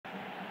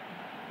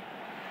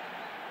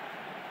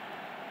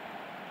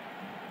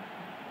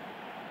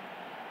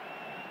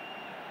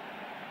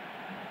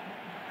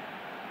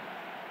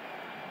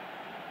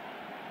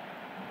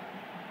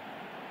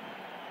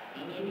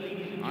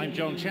I'm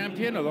John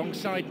Champion,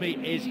 alongside me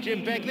is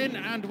Jim Beglin,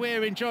 and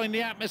we're enjoying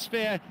the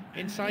atmosphere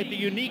inside the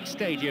unique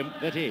stadium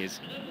that is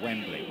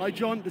Wembley. Hi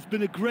John, there's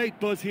been a great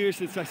buzz here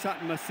since I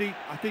sat in my seat.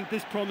 I think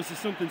this promises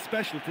something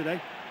special today.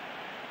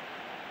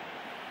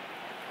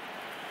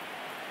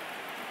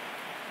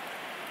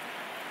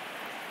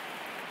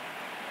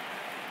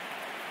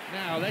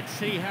 Now let's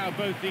see how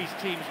both these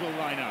teams will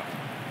line up.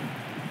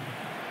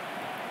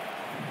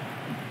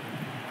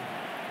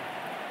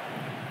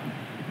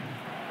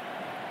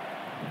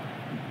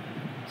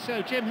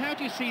 So, Jim, how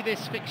do you see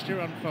this fixture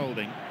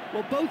unfolding?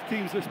 Well, both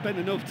teams have spent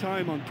enough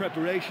time on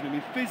preparation. I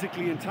mean,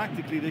 physically and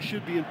tactically, they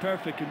should be in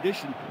perfect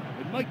condition.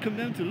 It might come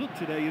down to luck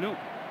today, you know.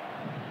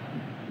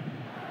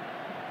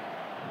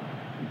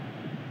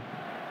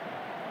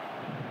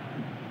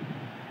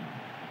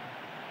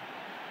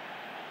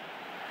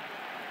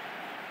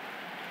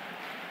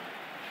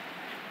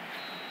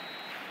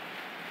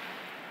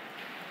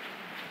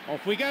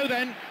 Off we go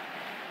then.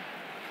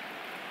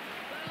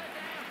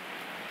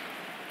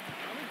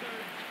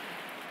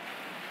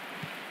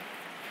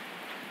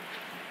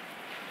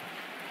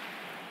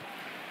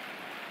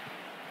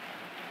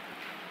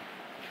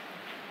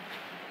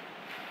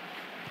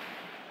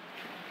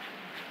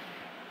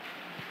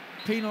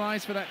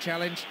 Penalised for that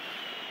challenge.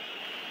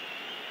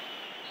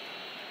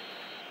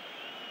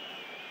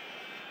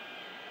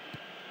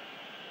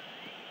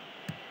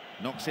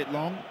 Knocks it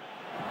long.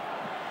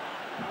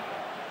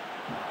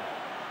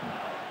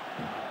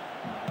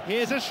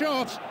 Here's a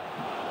shot.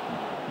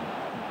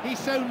 He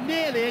so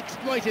nearly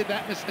exploited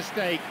that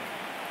mistake.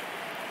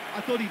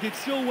 I thought he did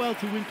so well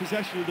to win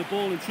possession of the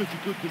ball in such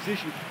a good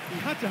position. He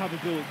had to have a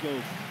go at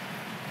goal.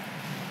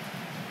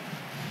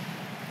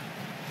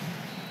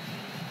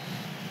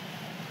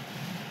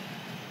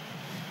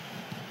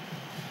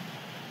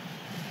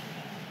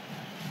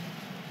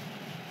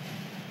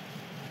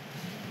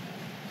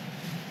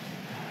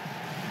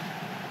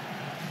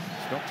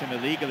 Stopped him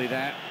illegally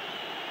there.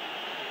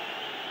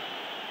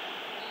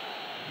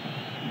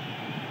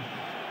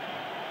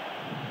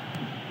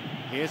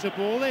 Here's a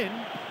ball in.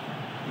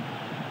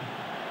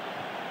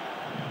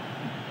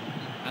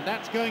 And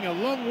that's going a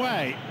long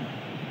way.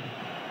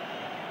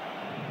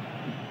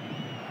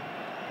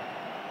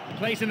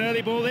 Plays an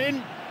early ball in.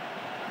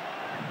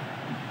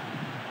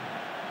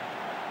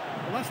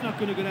 Well, that's not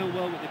going to go down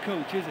well with the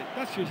coach, is it?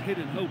 That's just hit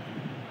and hope.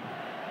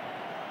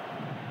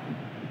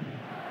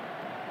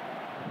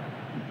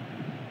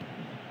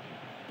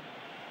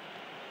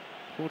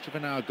 Quarter of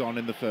an hour gone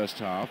in the first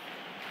half.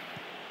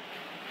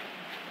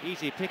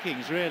 Easy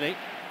pickings, really.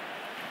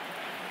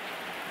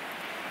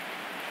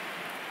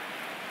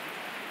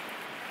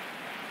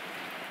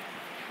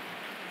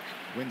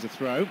 Wins a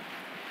throw.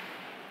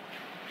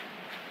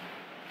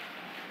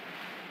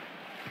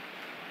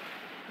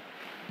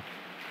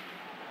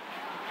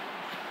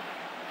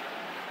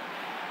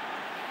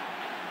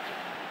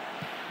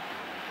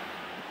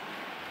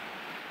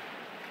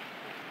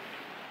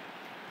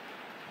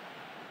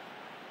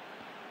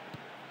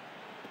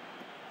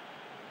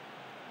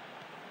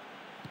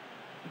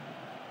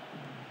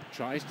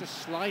 Tries to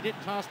slide it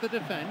past the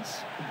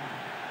defence.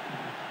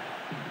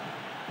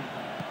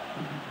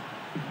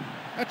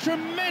 A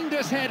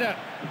tremendous header.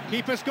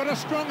 Keeper's got a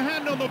strong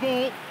hand on the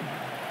ball.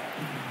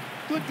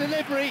 Good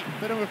delivery,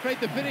 but I'm afraid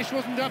the finish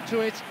wasn't up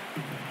to it.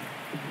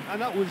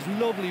 And that was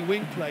lovely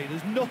wing play.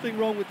 There's nothing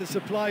wrong with the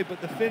supply,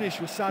 but the finish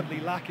was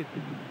sadly lacking.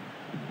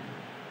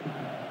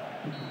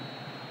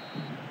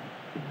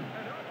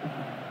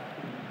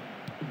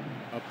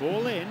 A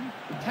ball in,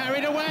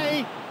 carried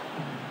away.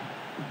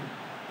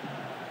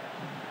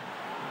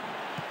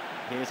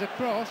 Here's a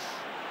cross,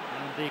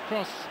 and the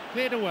cross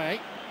cleared away.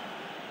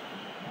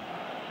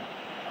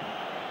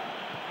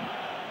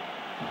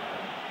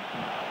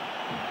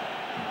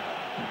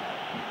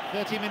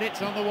 "30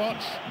 minutes on the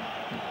watch."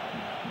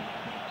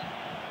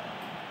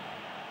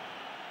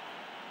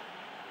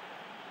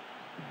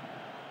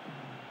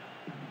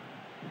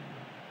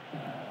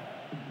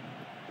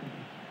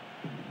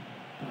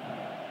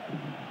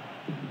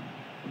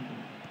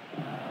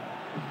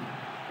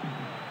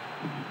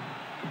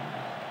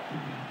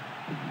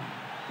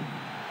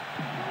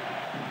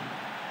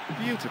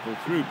 Beautiful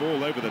through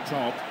ball over the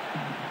top.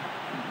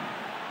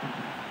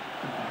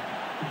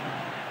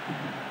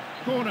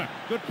 Corner,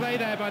 good play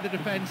there by the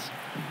defence.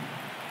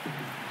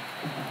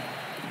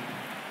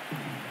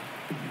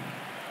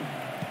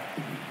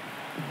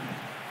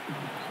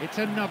 It's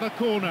another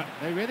corner.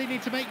 They really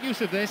need to make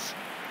use of this.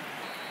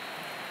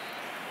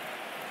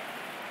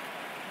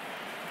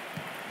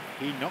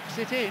 He knocks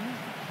it in.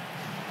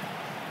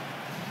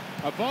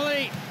 A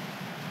volley.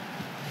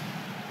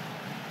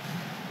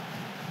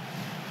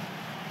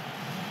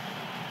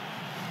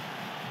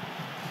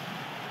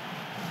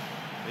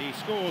 The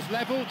score's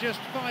level just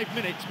 5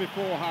 minutes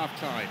before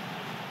half-time.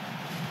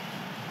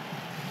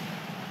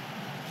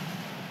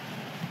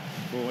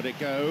 Forward it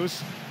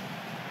goes.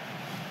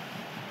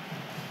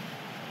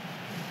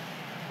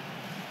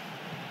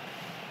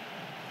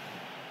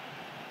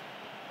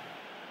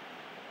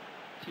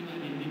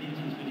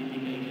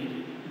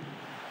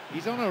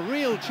 He's on a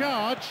real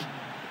charge.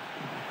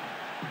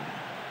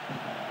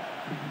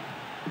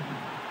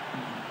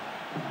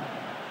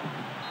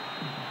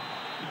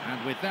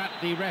 And with that,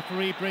 the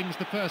referee brings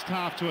the first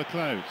half to a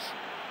close.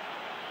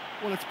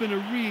 Well, it's been a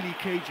really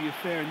cagey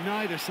affair.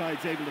 Neither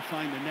side's able to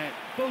find the net.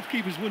 Both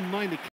keepers wouldn't mind it.